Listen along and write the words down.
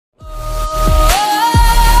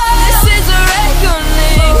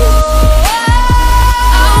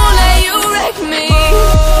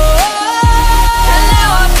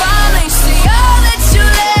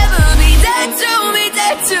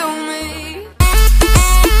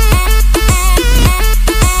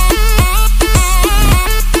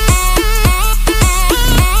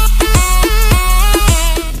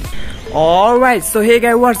Alright, so hey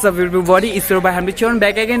guys, what's up everybody? It's your boy Humpty Choton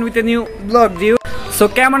back again with a new vlog video. So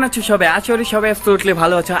কেমন আছো সবাই? আশা করি সবাই absolutely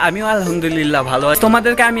ভালো আছো। আমিও আলহামদুলিল্লাহ ভালো আছি।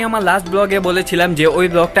 তোমাদেরকে আমি আমার লাস্ট ব্লগে বলেছিলাম যে ওই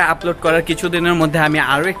ব্লগটা আপলোড করার কিছুদিনের মধ্যে আমি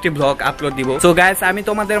আরো একটি ব্লগ আপলোড দিব। সো গাইস, আমি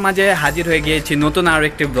তোমাদের মাঝে হাজির হয়ে গিয়েছি নতুন আরো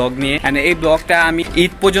একটি ব্লগ নিয়ে। এন্ড এই ব্লগটা আমি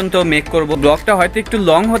ঈদ পর্যন্ত মেক করব। ব্লগটা হয়তো একটু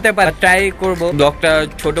লং হতে পারে, ট্রাই করব ব্লগটা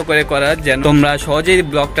ছোট করে করার, যেন তোমরা সহজেই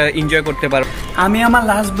ব্লগটা এনজয় করতে পারো। আমি আমার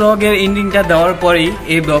লাস্ট ব্লগের এন্ডিংটা দেওয়ার পরেই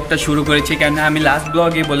এই ব্লগটা শুরু করেছি, কারণ আমি লাস্ট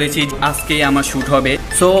ব্লগে বলেছি আজকেই আমার শুট হবে।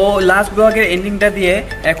 সো লাস্ট ব্লগের এন্ডিংটা দিয়ে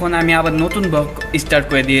এখন আমি আবার নতুন ব্লগ স্টার্ট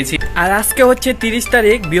করে দিয়েছি। আর আজকে হচ্ছে 30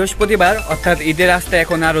 তারিখ বৃহস্পতিবার, অর্থাৎ ঈদের আসতে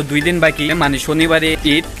এখন আরো 2 দিন বাকি, মানে শনিবারে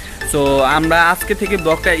ঈদ। সো আমরা আজকে থেকে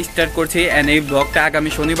ব্লগটা স্টার্ট করছি এন্ড এই ব্লগটা আগামী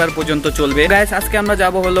শনিবার পর্যন্ত চলবে। গাইস, আজকে আমরা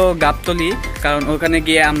যাব হলো গাবতলী, কারণ ওখানে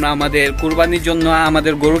গিয়ে আমরা আমাদের কুরবানির জন্য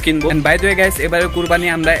আমাদের গরু কিনবো। বাই দ্য ওয়ে গাইস, এবারে কুরবানি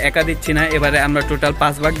আমরা একা দিচ্ছি না, এবারে আমরা টোটাল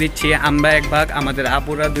 5 ভাগ দিচ্ছি। আমরা 1 ভাগ, আমাদের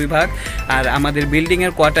আপুরা 2 ভাগ, আর আমাদের বিল্ডিং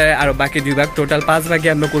এর কোয়ার্টারে আরো বাকি 2 ভাগ, টোটাল 5 ভাগে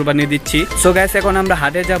আমরা কুরবানি দিচ্ছি। সো গাইস, এখন আমরা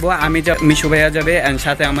হাটে যাব, আমি মিশু ভাইয়া যাবে এন্ড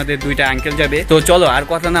সাথে আমাদের 2টা আঙ্কেল যাবে। তো চলো আর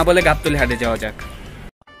কথা না বলে গাবতলী হাটে যাওয়া যাক।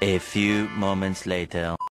 A few moments later.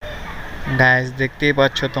 Guys, দেখতেই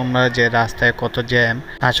পাচ্ছ তোমরা যে রাস্তায় কত জ্যাম।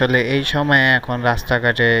 আসলে এই সময়ে এখন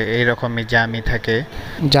রাস্তাঘাটে এইরকমই জ্যামই থাকে।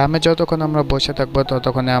 জ্যামে যতক্ষণ আমরা বসে থাকবো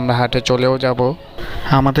ততক্ষণে আমরা হাটে চলেও যাব।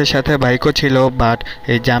 আমাদের সাথে বাইকও ছিল, বাট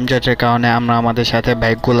এই জ্যামজটের কারণে আমরা আমাদের সাথে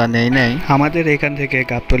বাইকগুলো নেই নাই। আমাদের এখান থেকে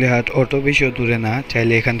গাবতলী হাট অত বেশিও দূরে না,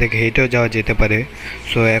 চাইলে এখান থেকে হেঁটেও যাওয়া যেতে পারে।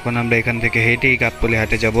 সো এখন আমরা এখান থেকে হেঁটেই গাবতলী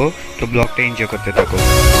হাটে যাব। তো ব্লগটা এনজয় করতে থাকো।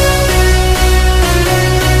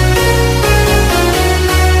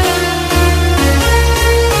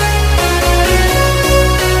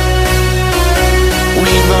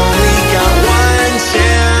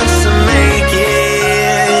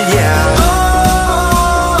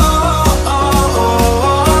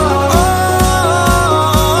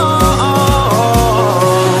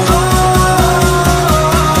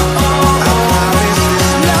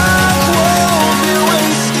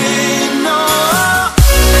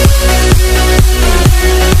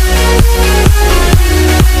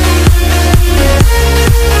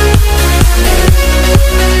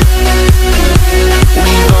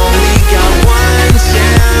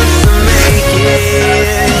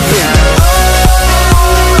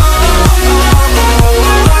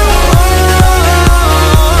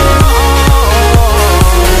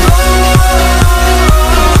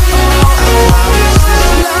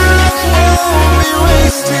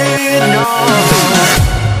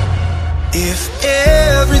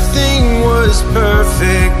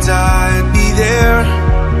 Perfect, I'd be there,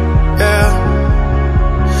 yeah.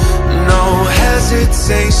 No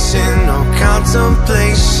hesitation, no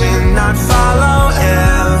contemplation, I'd follow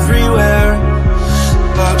everywhere.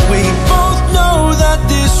 But we both know that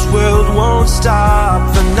this world won't stop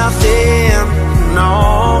for nothing, no.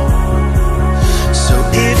 So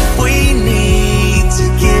if we need to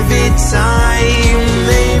give it time,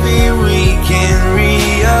 maybe we can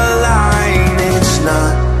realign. It's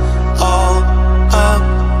not all up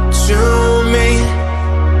to me,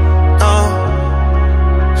 no,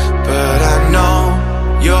 but I know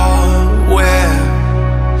you're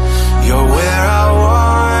where I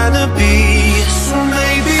wanna be. So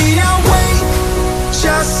maybe I'll wait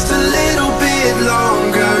just a little bit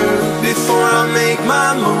longer before I make my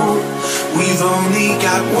move. We've only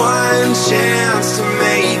got one chance to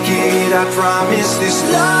make it. I promise this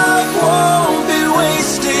love won't be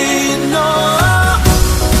wasted, no.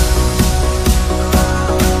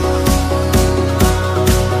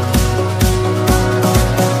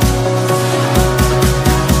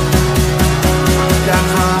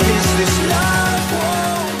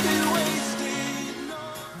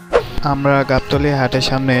 আমরা গাবতলী হাটের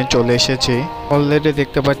সামনে চলে এসেছি। Already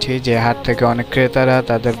দেখতে পাচ্ছি যে হাট থেকে অনেক ক্রেতারা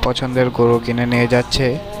তাদের পছন্দের গরু কিনে নিয়ে যাচ্ছে।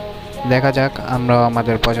 দেখা যাক আমরাও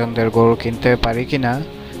আমাদের পছন্দের গরু কিনতে পারি কিনা।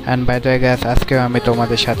 অ্যান্ড বাই দ্য গ্যাস, আজকেও আমি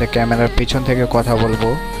তোমাদের সাথে ক্যামেরার পিছন থেকে কথা বলবো।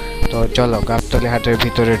 তো চলো গাবতলী হাটের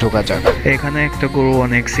ভিতরে ঢোকা যাক। এখানে একটা গরু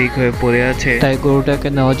অনেক সিক হয়ে পড়ে আছে, তাই গরুটাকে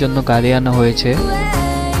নেওয়ার জন্য গাড়ি আনা হয়েছে।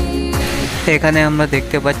 এখানে আমরা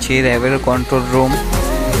দেখতে পাচ্ছি র্যাবের কন্ট্রোল রুম,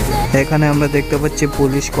 এখানে আমরা দেখতে পাচ্ছি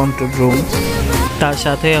পুলিশ কন্ট্রোল রুম, তার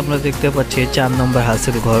সাথে আমরা দেখতে পাচ্ছি 4 নম্বর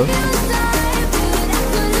হাসিল ঘর।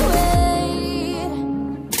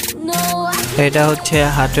 এটা হচ্ছে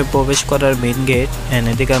হাটে প্রবেশ করার মেইন গেট।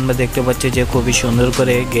 এদিকে আমরা দেখতে পাচ্ছি যে খুবই সুন্দর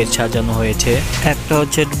করে গেট সাজানো হয়েছে। একটা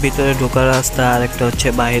হচ্ছে ভিতরে ঢোকার রাস্তা, আর একটা হচ্ছে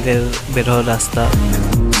বাইরের বের হওয়ার রাস্তা।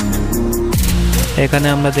 এখানে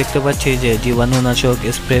আমরা দেখতে পাচ্ছি যে জীবাণুনাশক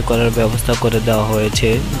স্প্রে করার ব্যবস্থা করে দেওয়া হয়েছে,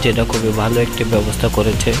 যেটা খুবই ভালো একটি ব্যবস্থা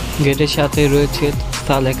করেছে। গেটের সাথে রয়েছে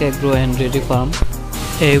সালেক এগ্রো অ্যান্ড ডেয়ারি ফার্ম।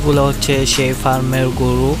 এইগুলো হচ্ছে সেই ফার্মের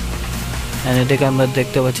গরু। এদিকে আমরা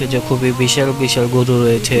দেখতে পাচ্ছি যে খুবই বিশাল বিশাল গরু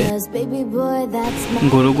রয়েছে।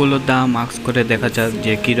 গরুগুলোর দাম মাস্ক করে দেখা যাক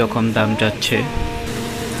যে কি রকম দাম যাচ্ছে।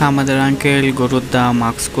 আমাদের আঙ্কেল গরুর দাম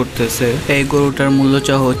মাস্ক করতেছে। এই গরুটার মূল্য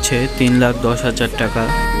চা হচ্ছে 3,10,000 টাকা।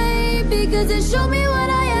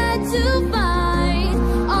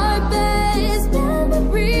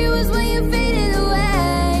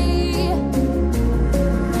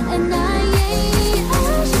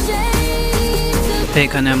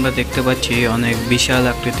 এখানে আমরা দেখতে পাচ্ছি অনেক বিশাল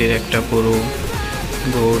আকৃতির একটা গরু।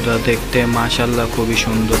 গরুটা দেখতে মাশাআল্লাহ খুবই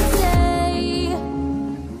সুন্দর।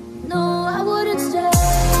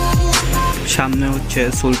 সামনে হচ্ছে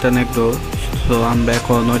সুলতানের ডোর, তো আমরা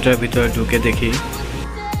এখন ওটার ভিতরে ঢুকে দেখি।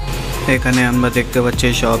 এখানে আমরা দেখতে পাচ্ছি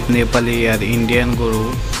সব নেপালি আর ইন্ডিয়ান গরু।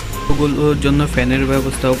 ওগুলোর জন্য ফ্যানের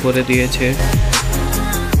ব্যবস্থাও করে দিয়েছে।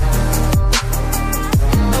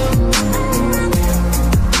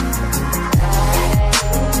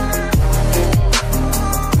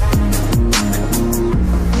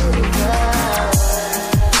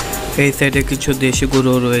 এই সাইডে কিছু দেশি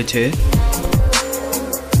গরু রয়েছে।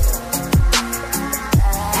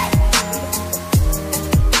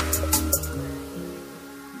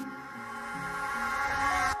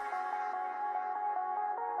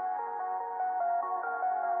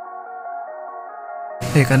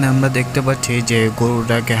 এখানে আমরা দেখতে পাচ্ছি যে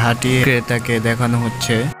গরুটাকে হাঁটিয়ে ক্রেতাকে দেখানো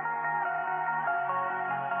হচ্ছে।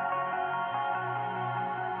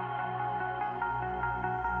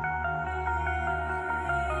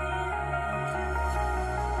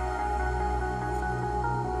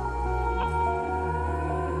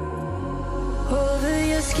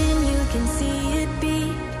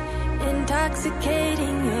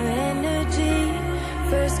 Intoxicating your energy.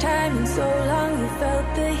 First time in so long you felt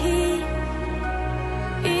the heat.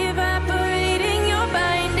 Evaporating your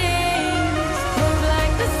bindings. Move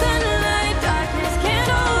like the sunlight, darkness can't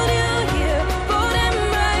hold you here. Bold and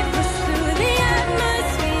bright, push through the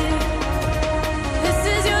atmosphere. This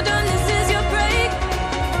is your dawn, this is your break.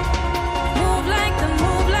 Move like the,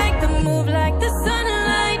 move like the, move like the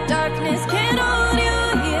sunlight, darkness can't hold you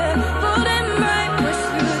here. Bold and bright, push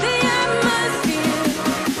through the atmosphere.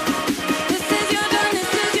 This is your dawn,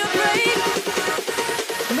 this is your break.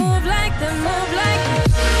 Move like the, move like the.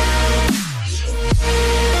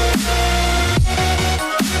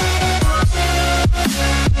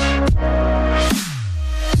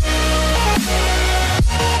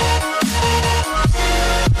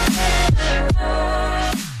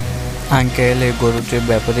 Uncle এই গরুটির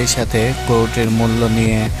ব্যাপারীর সাথে গরুটির মূল্য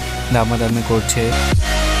নিয়ে দামাদামি করছে।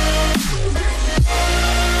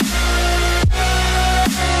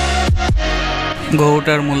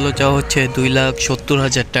 গরুটার মূল্য চাওয়া হচ্ছে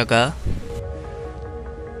 2,70,000 টাকা।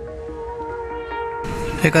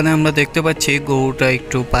 এখানে আমরা দেখতে পাচ্ছি গরুটা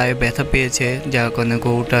একটু পায়ে ব্যথা পেয়েছে, যার কারণে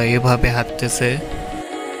গরুটা এভাবে হাঁটতেছে।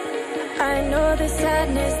 I know the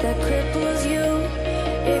sadness that cripples you.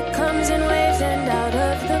 It comes in waves and out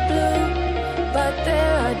of the blue. But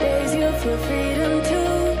there are days you feel freedom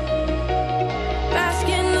too. Bask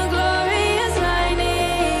in the glorious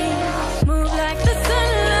lightning. Move like the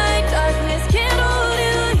sunlight, darkness can't hold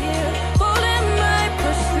you here. Bold and bright,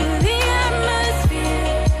 push through the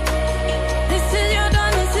atmosphere. This is your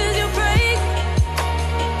dawn, this is your break.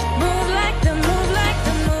 Move like the, move like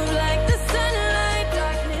the, move like the sunlight,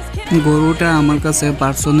 darkness can't. গরুটা আমার কাছে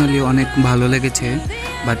personally অনেক ভালো লেগেছে,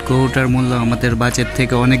 but গরুটার মূল্য আমাদের budget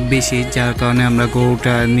থেকে অনেক বেশি, যার কারণে আমরা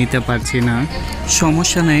গরুটা নিতে পারছি না।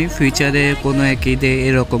 সমস্যা নেই, ফিউচারে কোনো এক ঈদে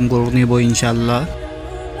এরকম গরু নিব ইনশাল্লাহ।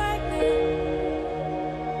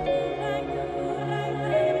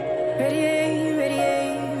 Radiate,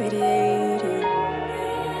 radiate, radiate.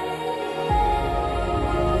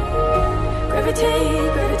 Gravitate,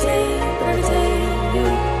 gravitate, gravitate.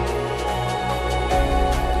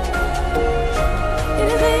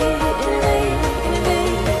 Innovate, innovate,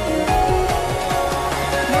 innovate.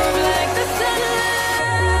 Move like the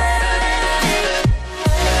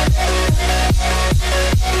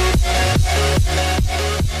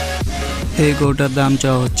এই গরুটার দাম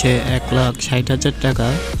চাওয়া হচ্ছে 1,60,000 টাকা।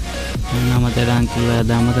 আমাদের আঙ্কেলরা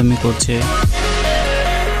দামাদামি করছে।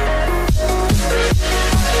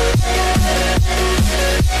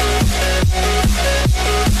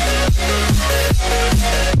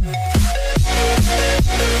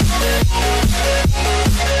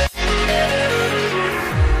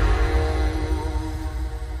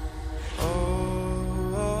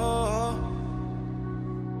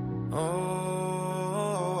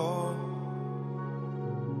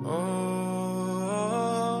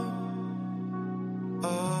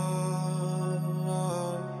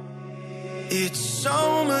 It's so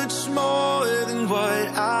much more than what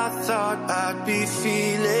I thought I'd be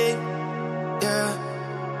feeling.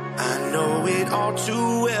 know it all too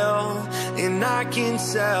well, and I can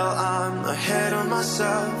tell I'm ahead of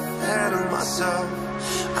myself, ahead of myself.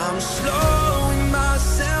 I'm slowing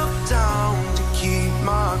myself down to keep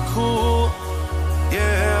my cool,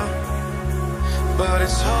 yeah. But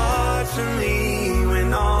it's hard for me when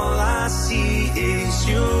all I see is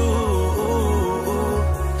you.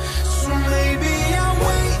 So maybe I'll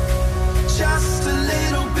wait just a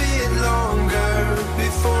little bit longer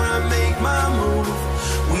before I make my move.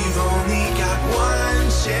 We've only got one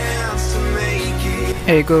chance to make it.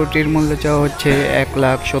 এই গরুটির মূল্য চাওয়া হচ্ছে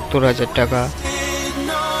 1,70,000 টাকা।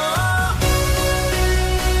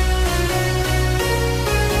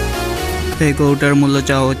 এই গরুটার মূল্য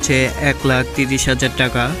চাওয়া হচ্ছে 1,30,000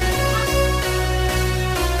 টাকা।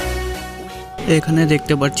 এখানে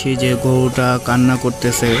দেখতে পাচ্ছি যে গরুটা কান্না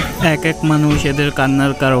করতেছে। এক এক মানুষ এদের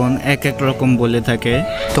কান্নার কারণ এক এক রকম বলে থাকে।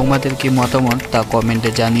 তোমাদের কি মতামত তা কমেন্টে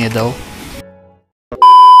জানিয়ে দাও।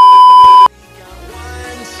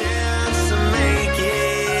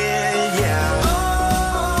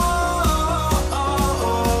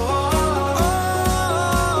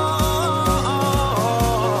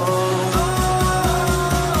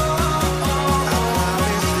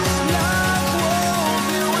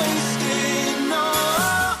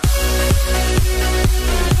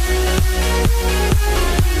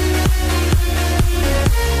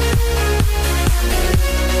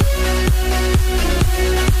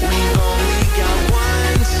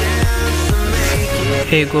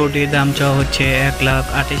 এই গরুটির দাম চাওয়া হচ্ছে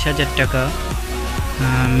 1,28,000 টাকা।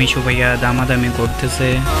 মিশু ভাইয়া দামাদামি করতেছে।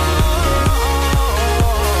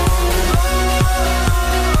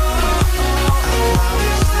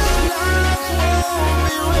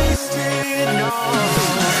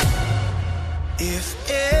 If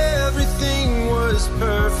everything was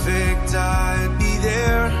perfect, I'd be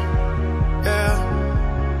there, yeah.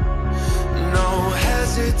 No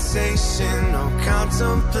hesitation, no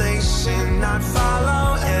contemplation, I'd follow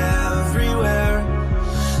everywhere.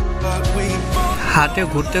 But we both হাটে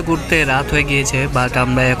ঘুরতে ঘুরতে রাত হয়ে গিয়েছে, বাট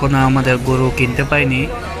আমরা এখনো আমাদের গরু কিনতে পাইনি।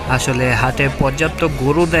 আসলে হাটে পর্যাপ্ত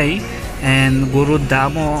গরু দেয় অ্যান্ড গরুর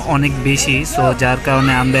দামও অনেক বেশি, সো যার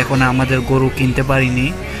কারণে আমরা এখন আমাদের গরু কিনতে পারিনি।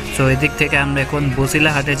 সো এদিক থেকে আমরা এখন বসিলা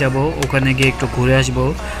হাটে যাব, ওখানে গিয়ে একটু ঘুরে আসব।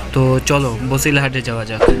 তো চলো বসিলা হাটে যাওয়া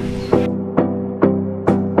যাক।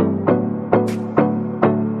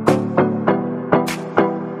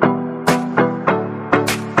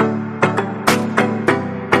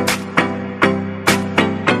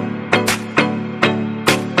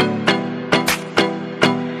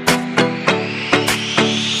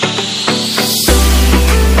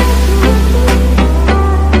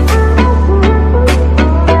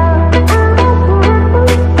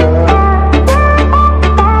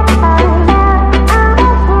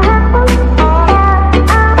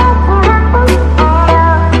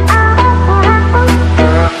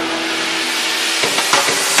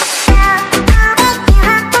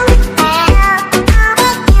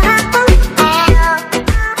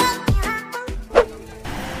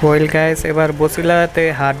 ওয়েল গাইস, এবার বসিলাতে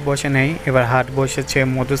হাট বসে নেই, এবার হাট বসেছে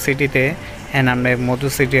মধু সিটিতে অ্যান্ড আমরা মধু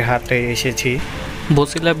সিটির হাটে এসেছি।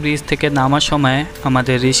 বসিলা ব্রিজ থেকে নামার সময়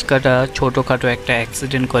আমাদের রিক্সাটা ছোটোখাটো একটা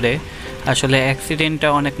অ্যাক্সিডেন্ট করে। আসলে অ্যাক্সিডেন্টটা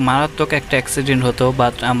অনেক মারাত্মক একটা অ্যাক্সিডেন্ট হতো,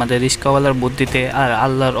 বাট আমাদের রিক্সাওয়ালার বুদ্ধিতে আর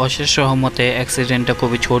আল্লাহর অশেষ রহমতে অ্যাক্সিডেন্টটা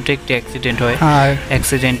খুবই ছোট একটি অ্যাক্সিডেন্ট হয়, আর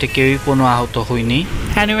অ্যাক্সিডেন্টে কেউই কোনো আহত হয়নি।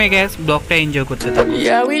 এনিওয়ে গাইস, ব্লগটা এনজয় করতে থাকুন।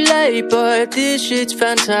 Yeah, we late, but this shit's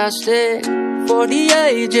fantastic. 40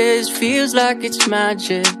 ages feels like it's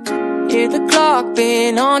magic. Hear the clock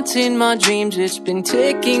been haunting my dreams. It's been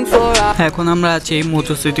ticking for hours. এখন আমরা আছি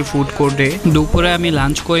মধু সিটি ফুড কোর্টে। দুপুরে আমি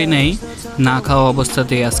লাঞ্চ করি নাই, না খাওয়া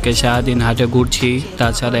অবস্থাতে আজকে সারাদিন হাটে ঘুরছি।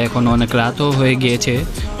 তাছাড়া এখন অনেক রাতও হয়ে গিয়েছে,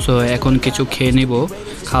 সো এখন কিছু খেয়ে নিব।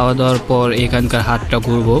 খাওয়া দাওয়ার পর এখানকার হাটটা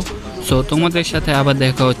ঘুরবো। সো তোমাদের সাথে আবার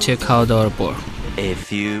দেখা হচ্ছে খাওয়া দাওয়ার পর। A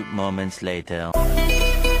few moments later.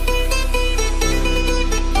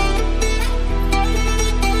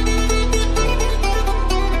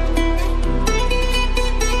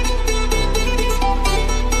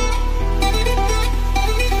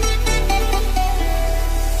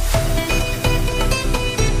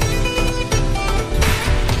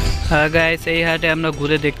 Guys, এই হাটে আমরা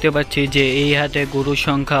ঘুরে দেখতে পাচ্ছি যে এই হাটে গরুর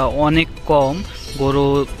সংখ্যা অনেক কম, গরু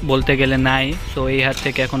বলতে গেলে নাই। সো এই হাট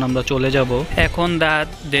থেকে এখন আমরা চলে যাব। এখন রাত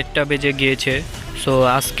 1:30 বেজে গিয়েছে, সো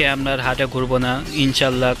আজকে আমরা হাটে ঘুরবো না,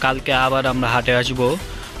 ইনশাল্লাহ কালকে আবার আমরা হাটে আসবো।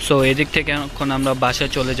 সো এদিক থেকে এখন আমরা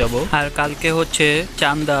বাসায় চলে যাব। আর কালকে হচ্ছে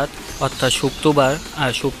চাঁদাত, অর্থাৎ শুক্রবার,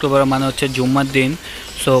 আর শুক্রবার মানে হচ্ছে জুম্মার দিন।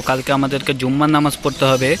 সো কালকে আমাদেরকে জুম্মার নামাজ পড়তে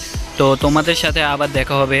হবে। তো তোমাদের সাথে আবার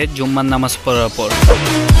দেখা হবে জুম্মার নামাজ পড়ার পর।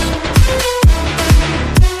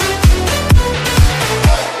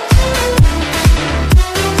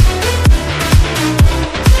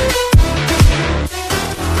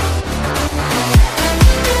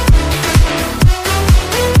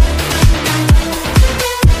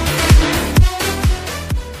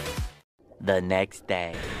 next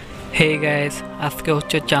day. হে গাইস, আজকে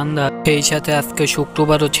হচ্ছে চাঁদা, এই সাথে আজকে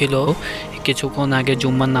শুক্রবারও ছিল। কিছুক্ষণ আগে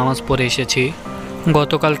জুম্মার নামাজ পড়ে এসেছি।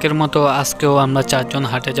 গতকালকের মতো আজকেও আমরা 4 জন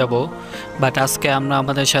হাটে যাব, বাট আজকে আমরা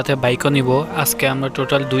আমাদের সাথে বাইকও নিব। আজকে আমরা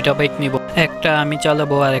টোটাল 2টা বাইক নিব, একটা আমি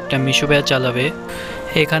চালাবো আর একটা মিশু ভাইয়া চালাবে।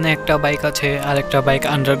 এখানে একটা বাইক আছে আর একটা বাইক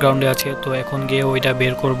আন্ডারগ্রাউন্ডে আছে, তো এখন গিয়ে ওইটা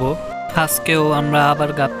বের করব। আজকেও আমরা আবার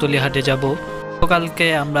গাবতলী হাটে যাব। গতকালকে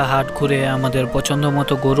আমরা হাট ঘুরে আমাদের পছন্দ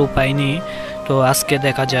মতো গরু পাইনি, তো আজকে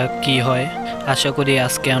দেখা যাক কি হয়। আশা করি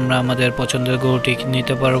আজকে আমরা আমাদের পছন্দের গরুটি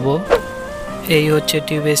নিতে পারবো। এই হচ্ছে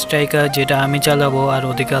টিভি স্ট্রাইকার, যেটা আমি চালাবো, আর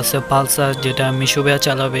ওদিকে আছে পালসার, যেটা মিশু ভাইয়া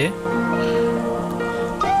চালাবে।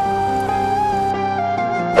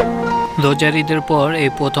 রোজার ঈদের পর এই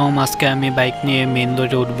প্রথম আজকে আমি বাইক নিয়ে মেইন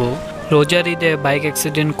রোডে উঠবো। রোজার ঈদে বাইক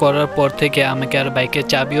অ্যাক্সিডেন্ট করার পর থেকে আমাকে আর বাইকের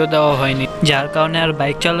চাবিও দেওয়া হয়নি, যার কারণে আর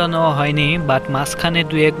বাইক চালানো হয়নি। বাট মাঝখানে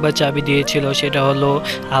 2-1বার চাবি দিয়েছিল, সেটা হলো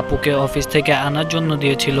আপুকে অফিস থেকে আনার জন্য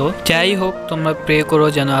দিয়েছিল। যাই হোক, তোমরা প্রে করো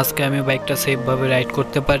যেন আজকে আমি বাইকটা সেফভাবে রাইড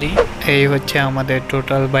করতে পারি। এই হচ্ছে আমাদের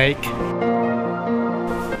টোটাল বাইক।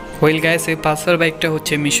 ওয়েল গাইস, এই পালসার বাইকটা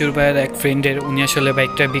হচ্ছে মিশুর ভাইয়ের এক ফ্রেন্ডের। উনি আসলে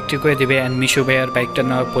বাইকটা বিক্রি করে দিবে, অ্যান্ড মিশু ভাইয়ের বাইকটা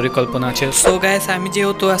নেওয়ার পরিকল্পনা আছে। সো গাইস, আমি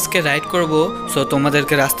যেহেতু আজকে রাইড করব, সো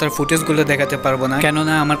তোমাদেরকে রাস্তার ফুটেজগুলো দেখাতে পারবো না,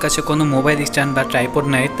 কেননা আমার কাছে কোনো মোবাইল স্ট্যান্ড বা ট্রাইপড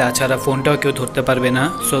নাই, তাছাড়া ফোনটাও কেউ ধরতে পারবে না।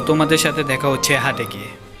 সো তোমাদের সাথে দেখা হচ্ছে হাটে গিয়ে।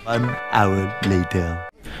 1 hour later.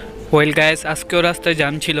 ওয়েল গাইস, আজকেও রাস্তায়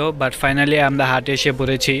জ্যাম ছিল, বাট ফাইনালি আমরা হাটে এসে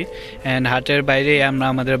পড়েছি, অ্যান্ড হাটের বাইরে আমরা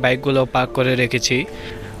আমাদের বাইকগুলো পার্ক করে রেখেছি।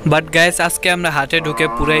 বাট গাইস, আজকে আমরা হাটে ঢুকে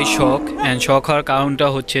পুরাই শখ, অ্যান্ড শখ হওয়ার কারণটা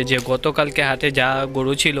হচ্ছে যে গতকালকে হাটে যা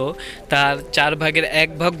গরু ছিল তার 4 ভাগের 1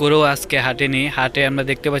 ভাগ গরু আজকে হাটে নেই। হাটে আমরা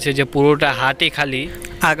দেখতে পাচ্ছি যে পুরোটা হাটই খালি।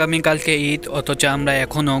 আগামীকালকে ঈদ, অথচ আমরা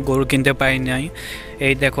এখনও গরু কিনতে পারি নাই।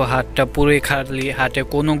 এই দেখো, হাটটা পুরোই খালি, হাটে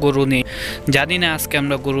কোনো গরু নেই। জানি না আজকে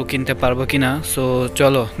আমরা গরু কিনতে পারবো কিনা। সো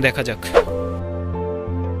চলো দেখা যাক।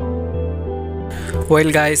 ওয়েল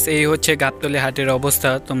গাইস, এই হচ্ছে গাবতলী হাটের অবস্থা।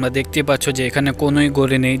 তোমরা দেখতেই পাচ্ছ যে এখানে কোনোই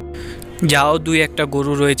গরু নেই, যাও 2-1টা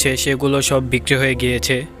গরু রয়েছে সেগুলো সব বিক্রি হয়ে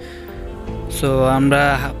গিয়েছে। সো আমরা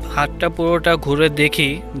হাটটা পুরোটা ঘুরে দেখি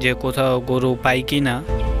যে কোথাও গরু পাই কি না।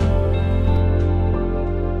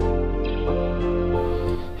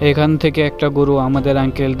 এখান থেকে একটা গরু আমাদের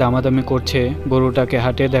আঙ্কেল দামাদামি করছে, গরুটাকে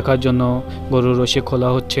হাটে দেখার জন্য গরুর রশি খোলা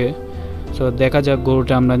হচ্ছে। সো দেখা যাক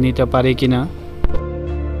গরুটা আমরা নিতে পারি কিনা।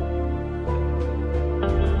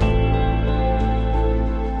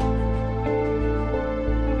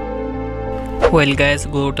 ওয়েল গাইস,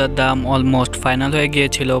 গরুটার দাম অলমোস্ট ফাইনাল হয়ে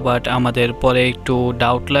গিয়েছিল, বাট আমাদের পরে একটু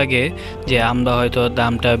ডাউট লাগে যে আমরা হয়তো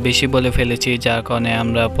দামটা বেশি বলে ফেলেছি, যার কারণে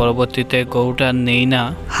আমরা পরবর্তীতে গরুটা নেই না।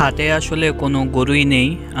 হাটে আসলে কোনো গরুই নেই।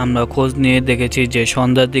 আমরা খোঁজ নিয়ে দেখেছি যে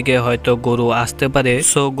সন্ধ্যার দিকে হয়তো গরু আসতে পারে।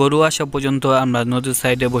 সো গরু আসা পর্যন্ত আমরা নদীর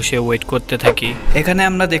সাইডে বসে ওয়েট করতে থাকি। এখানে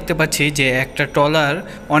আমরা দেখতে পাচ্ছি যে একটা ট্রলার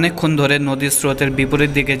অনেকক্ষণ ধরে নদীর স্রোতের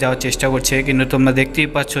বিপরীত দিকে যাওয়ার চেষ্টা করছে, কিন্তু তোমরা দেখতেই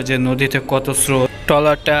পাচ্ছ যে নদীতে কত স্রোত।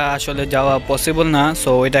 ট্রলারটা আসলে যাওয়া পসিবল না, সো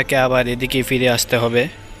ওইটাকে আবার এদিকে ফিরে আসতে হবে।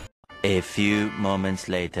 A few moments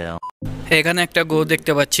later. এখানে একটা গরু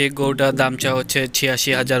দেখতে পাচ্ছি, গরুটার দাম চা হচ্ছে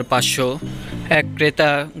 86,500। এক ক্রেতা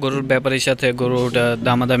গরুর ব্যাপারীর সাথে গরুটা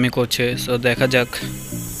দামাদামি করছে। সো দেখা যাক।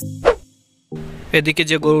 এদিকে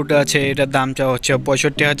যে গরুটা আছে এটার দাম চা হচ্ছে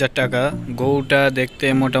 65,000 টাকা। গরুটা দেখতে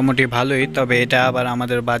মোটামুটি ভালোই, তবে এটা আবার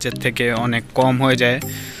আমাদের বাজেট থেকে অনেক কম হয়ে যায়।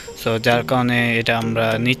 সো যার কারণে এটা আমরা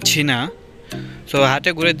নিচ্ছি না। সো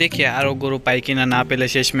হাটে ঘুরে দেখি আরও গরু পাই কিনা, না পেলে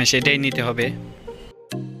শেষমেশ এটাই নিতে হবে।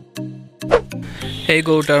 এই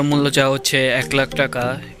গরুটার মূল্য চা হচ্ছে 1 লাখ টাকা,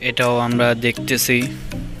 এটাও আমরা দেখতেছি।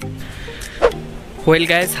 ওয়েল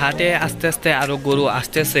গাইস, হাটে আস্তে আস্তে আরও গরু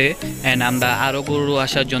আসতেছে, অ্যান্ড আমরা আরও গরু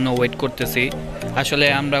আসার জন্য ওয়েট করতেছি। আসলে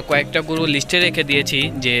আমরা কয়েকটা গরু লিস্টে রেখে দিয়েছি,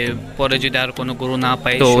 যে পরে যদি আর কোনো গরু না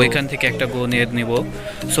পাই তো ওইখান থেকে একটা গরু নিয়ে নিব।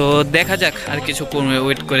 সো দেখা যাক আর কিছু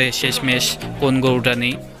ওয়েট করে শেষমেশ কোন গরুটা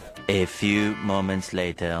নেই। A few moments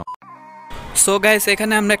later. So guys,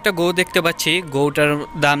 এখানে আমরা একটা গরু দেখতে পাচ্ছি, গরুটার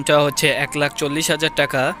দাম চাওয়া হচ্ছে 1,40,000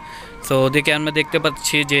 টাকা। সো ওদিকে আমরা দেখতে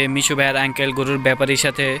পাচ্ছি যে মিশু ভাইয়ের আঙ্কেল গরুর ব্যাপারীর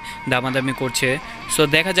সাথে দামাদামি করছে। সো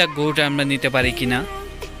দেখা যাক গরুটা আমরা নিতে পারি কিনা।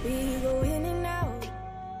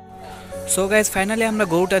 সো গাইস, ফাইনালি আমরা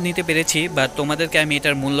গরুটা নিতে পেরেছি, বাট তোমাদেরকে আমি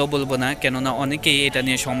এটার মূল্য বলবো না, কেননা অনেকেই এটা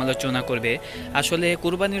নিয়ে সমালোচনা করবে। আসলে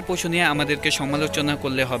কুরবানির পশু নিয়ে আমাদেরকে সমালোচনা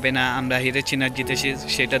করলে হবে না, আমরা হেরেছি না জিতেছি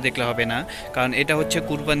সেটা দেখলে হবে না, কারণ এটা হচ্ছে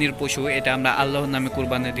কুরবানির পশু, এটা আমরা আল্লাহর নামে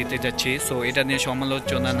কুরবানি দিতে যাচ্ছি। সো এটা নিয়ে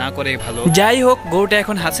সমালোচনা না করেই ভালো। যাই হোক, গরুটা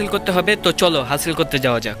এখন হাসিল করতে হবে, তো চলো হাসিল করতে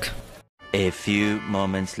যাওয়া যাক। A few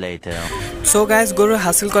moments later. So guys, গরুর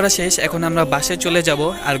হাসিল করা শেষ। এখন আমরা বাসে চলে যাব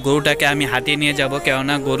আর গরুটাকে আমি হাঁটিয়ে নিয়ে যাব,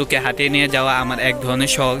 কেননা গরুকে হাঁটিয়ে নিয়ে যাওয়া আমার এক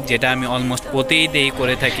ধরনের শখ, যেটা আমি অলমোস্ট প্রতিদিনই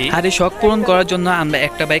করে থাকি। আর এই শখ পূরণ করার জন্য আমরা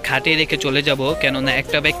একটা বাইক হাঁটিয়ে রেখে চলে যাব, কেননা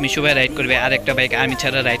একটা বাইক মিশু ভাই রাইড করবে আর একটা বাইক আমি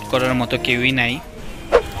ছাড়া রাইড করার মতো কেউই নাই।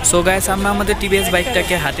 সো গাইস, আমরা আমাদের টিভিএস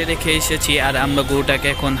বাইকটাকে হাঁটিয়ে রেখে এসেছি আর আমরা গরুটাকে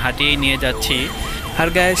এখন হাঁটিয়ে নিয়ে যাচ্ছি। আর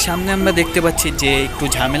গায়ের সামনে আমরা দেখতে পাচ্ছি যে একটু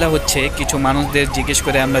ঝামেলা হচ্ছে। কিছু মানুষদের জিজ্ঞেস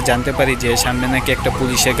করে আমরা জানতে পারি যে সামনে নাকি একটা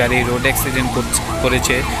পুলিশের গাড়ি রোড অ্যাক্সিডেন্ট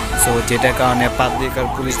করেছে। সো যেটার কারণে পাবলিক আর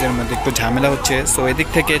পুলিশদের মধ্যে একটু ঝামেলা হচ্ছে। সো এদিক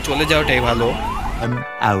থেকে চলে যাওয়াটাই ভালো। An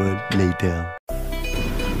hour later.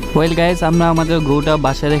 Well guys, আমরা আমাদের গরুটা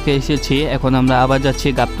বাসায় রেখে এসেছি। এখন আমরা আবার যাচ্ছি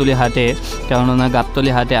গাবতলী হাটে, কেননা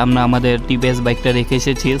গাবতলী হাটে আমরা আমাদের টিভিএস বাইকটা রেখে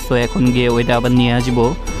এসেছি। সো এখন গিয়ে ওইটা আবার নিয়ে আসবো।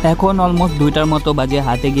 এখন অলমোস্ট 2টার মতো বাজে।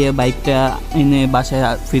 হাটে গিয়ে বাইকটা এনে বাসায়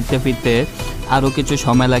ফিরতে আরও কিছু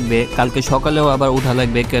সময় লাগবে। কালকে সকালেও আবার উঠা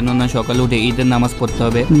লাগবে, কেননা সকালে উঠে ঈদের নামাজ পড়তে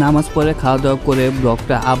হবে। নামাজ পড়ে খাওয়া দাওয়া করে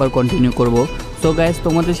ব্লগটা আবার কন্টিনিউ করব। সো গাইস,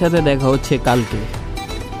 তোমাদের সাথে দেখা হচ্ছে কালকে।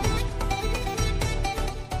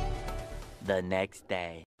 The next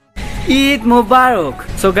day. Eid Mobarak.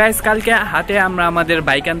 So guys, কালকে হাটে আমরা আমাদের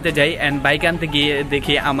বাইক আনতে যাই এন্ড বাইক আনতে গিয়ে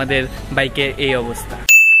দেখি আমাদের বাইকের এই অবস্থা।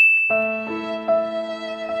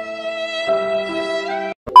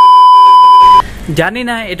 জানি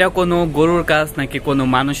না এটা কোনো গরুর কাজ নাকি কোনো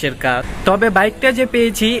মানুষের কাজ, তবে বাইকটা যে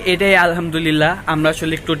পেয়েছি এটাই আলহামদুলিল্লাহ। আমরা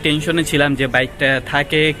আসলে একটু টেনশনে ছিলাম যে বাইকটা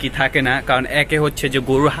থাকে কি থাকে না, কারণ একে হচ্ছে যে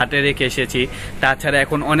গরু হাটে রেখে এসেছি, তাছাড়া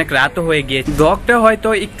এখন অনেক রাতও হয়ে গিয়েছে। ব্লগটা হয়তো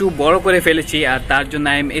একটু বড় করে ফেলেছি আর তার জন্য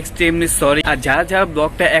আই এম এক্সট্রিমলি সরি। আর যারা যারা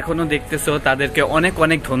ব্লগটা এখনো দেখতেছো তাদেরকে অনেক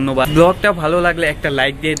অনেক ধন্যবাদ। ব্লগটা ভালো লাগলে একটা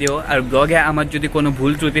লাইক দিয়ে দিও, আর ব্লগে আমার যদি কোনো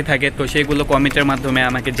ভুল ত্রুটি থাকে তো সেগুলো কমেন্টের মাধ্যমে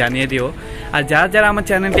আমাকে জানিয়ে দিও। আর যারা যারা আমার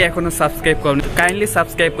চ্যানেলটি এখনো সাবস্ক্রাইব করেন কাইন্ডলি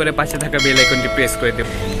সাবস্ক্রাইব করে পাশে থাকা বেল আইকনটি প্রেস করে দেব।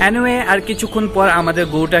 এনিওয়ে, আর কিছুক্ষণ পর আমাদের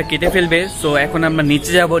গরুটা কেটে ফেলবে। সো এখন আমরা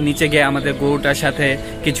নিচে যাব, নিচে গিয়ে আমাদের গরুটার সাথে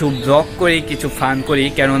কিছু ব্লগ করি, কিছু ফান করি,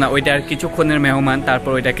 কেননা ওইটা আর কিছুক্ষণের মেহমান,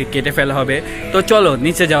 তারপর ওইটাকে কেটে ফেলা হবে। তো চলো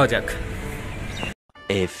নিচে যাওয়া যাক।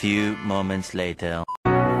 A few moments later.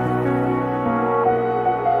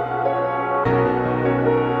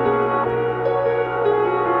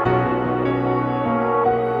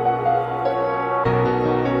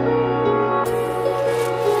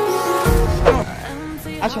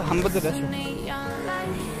 আসো, হামবুদের আসো,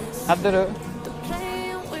 হাত ধরো,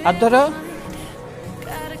 হাত ধরো,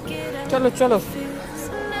 চলো চলো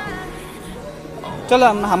চলো,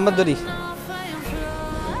 আমরা হাম্বা ধরি,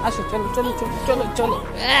 আসো, চলো চলো চলো চলো চলো।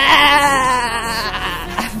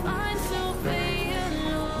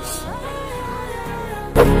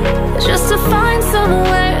 Just to find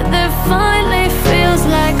somewhere that finally feels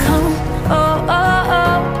like home. Oh, oh,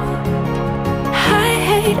 oh. I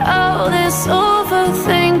hate all this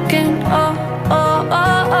overthinking. Oh, oh,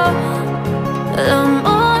 oh, oh. The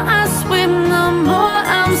more I swim, the more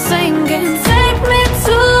I'm sinking. Take me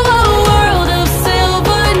to a world of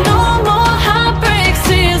silver. No more heartbreaks,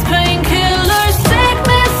 tears, painkillers. Take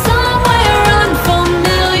me somewhere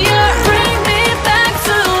unfamiliar. Bring me back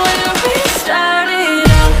to where we started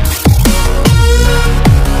out.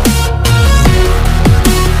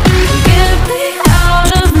 Get me out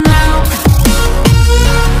of now.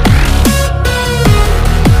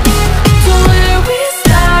 To where we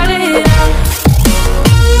started out.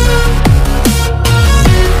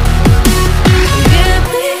 Get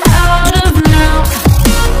me out of now.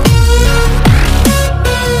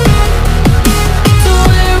 To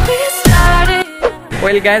where we started.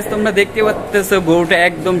 Well guys, তোমরা দেখতে পাচ্তেছো গরুটা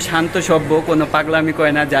একদম শান্ত সভ্য, কোনো পাগলামি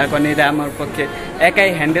করে না, যার কারণে এটা আমার পক্ষে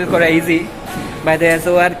একাই হ্যান্ডেল করা ইজি। বাইরে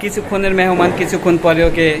আসো, আর কিছুক্ষণের মেহমান, কিছুক্ষণ পরে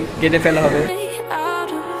ওকে কেটে ফেলা হবে। Out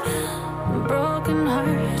of broken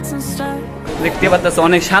hearts and stuff. দেখতে পাচ্তেছো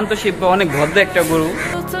অনেক শান্ত শিল্প, অনেক ভদ্র একটা গরু।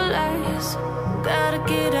 To lies. Gotta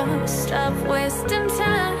get up, stop wasting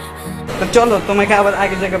time. তো চলো তোমাকে আবার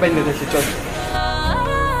আগের জায়গায় বাইন্ধে দিচ্ছি, চলো।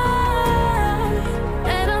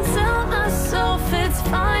 And I'll tell myself it's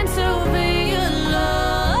fine to be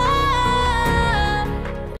alone.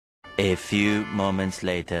 A few moments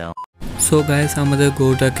later. So guys, আমাদের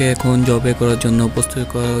গরুটাকে এখন জবে করার জন্য প্রস্তুত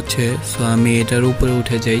করা হচ্ছে। সো আমি এটার উপরে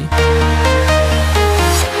উঠে যাই।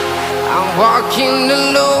 I'm walking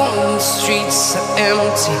alone, the streets are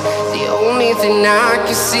empty. The only thing I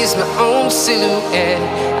can see is my own silhouette.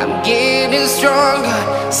 I'm getting stronger,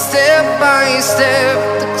 step by step.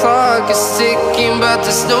 The clock is ticking, but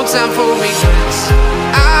there's no time for regrets.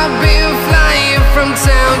 I've been flying from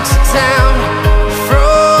town to town,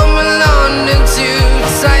 from London to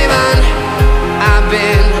Taiwan. I've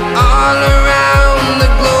been all around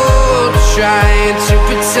the globe, trying to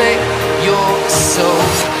protect your soul.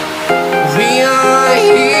 We are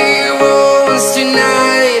heroes.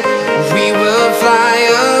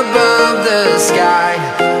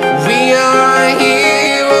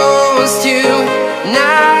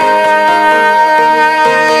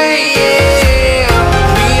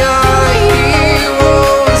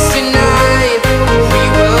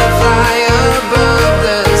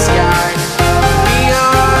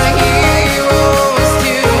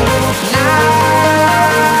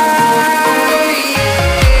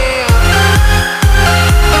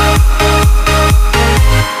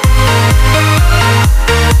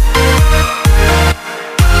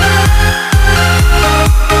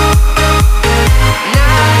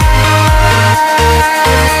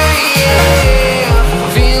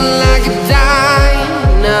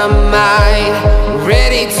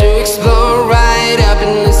 explore right up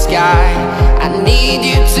in the sky. I need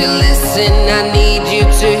you to listen, I need you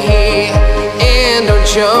to hear, and don't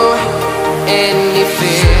show any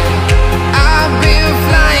fear. I've been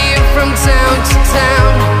flying from town to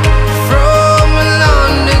town, from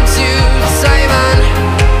London to Taiwan.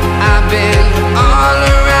 I've been all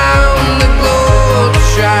around the globe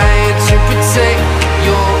trying to protect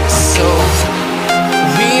your soul.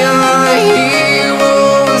 We are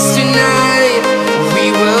heroes tonight, we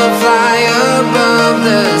will fly above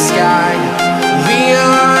the sky. We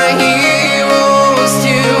are heroes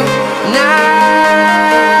tonight,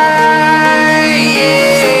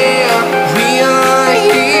 yeah. We are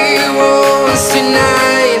heroes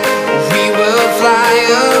tonight, we will fly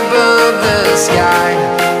above the sky.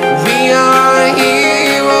 We are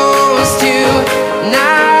heroes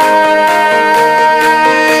tonight,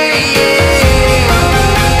 yeah.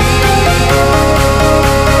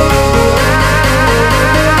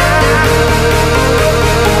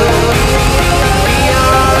 We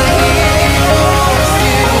are heroes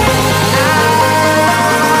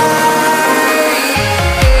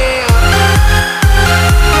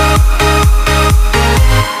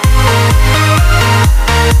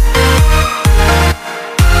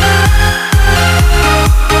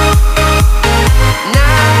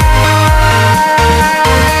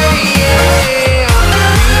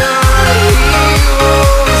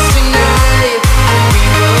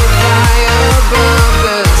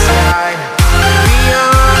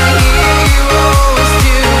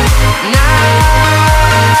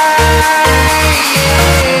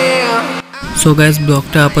so guys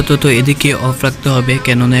ব্লগটা আপাতত এদিকে of রাখতে হবে,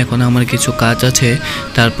 কেননা এখন আমার কিছু কাজ আছে।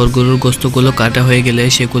 তারপর গরুর গোস্তগুলো কাটা হয়ে গেলে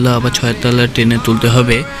সেগুলো আবার 6 তলার ট্রেনে তুলতে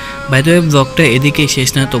হবে। বাই দ্য ওয়ে ব্লগটা এদিকেই শেষ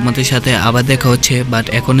না, তোমাদের সাথে আবার দেখা হচ্ছে, বাট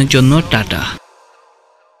এখনের জন্য tata.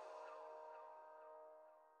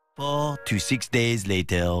 4 to 6 days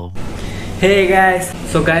later. Hey guys,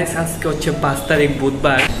 so guys আজকে হচ্ছে 5 তারিখ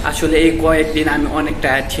বুধবার। আসলে এই কয়েকদিন আমি অনেক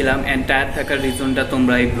টায়ার্ড ছিলাম, এন্ড টায়ার্ড থাকার রিজনটা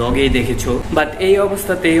তোমরা এই ব্লগেই দেখেছো। বাট এই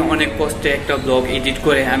অবস্থাতেই অনেক কষ্টে একটা ব্লগ এডিট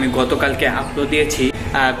করে আমি গতকালকে আপলোড দিয়েছি,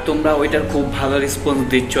 আর তোমরা ওইটার খুব ভালো রেসপন্স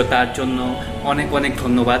দিচ্ছ, তার জন্য অনেক অনেক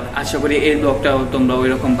ধন্যবাদ। আশা করি এই ব্লগটাও তোমরা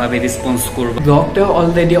ওইরকম ভাবে রেসপন্স করবে। ব্লগটা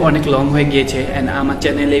অলরেডি অনেক লং হয়ে গিয়েছে, এন্ড আমার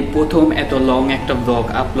চ্যানেলে প্রথম এত লং একটা ব্লগ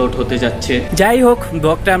আপলোড হতে যাচ্ছে। যাই হোক,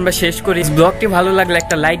 ব্লগটা আমরা শেষ করি। ব্লগটি ভালো লাগলে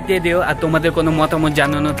একটা লাইক দিয়ে দিও, আর তোমাদের কোনো মতামত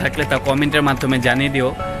জানানো থাকলে তা কমেন্টের মাধ্যমে জানিয়ে দিও।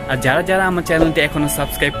 আর যারা যারা আমার চ্যানেলটি এখনো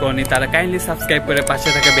সাবস্ক্রাইব করনি তারা কাইন্ডলি সাবস্ক্রাইব করে পাশে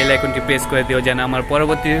থাকা বেল আইকনটি প্রেস করে দিও, যেন আমার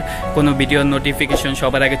পরবর্তী কোনো ভিডিওর নোটিফিকেশন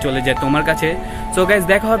সবার আগে চলে যায় তোমার কাছে। সো গাইস,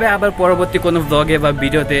 দেখা হবে আবার পরবর্তী কোনো ব্লগে বা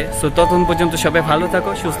ভিডিওতে। সো ততক্ষণ পর্যন্ত সবাই ভালো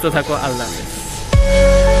থাকো, সুস্থ থাকো, আল্লাহ হাফেজ।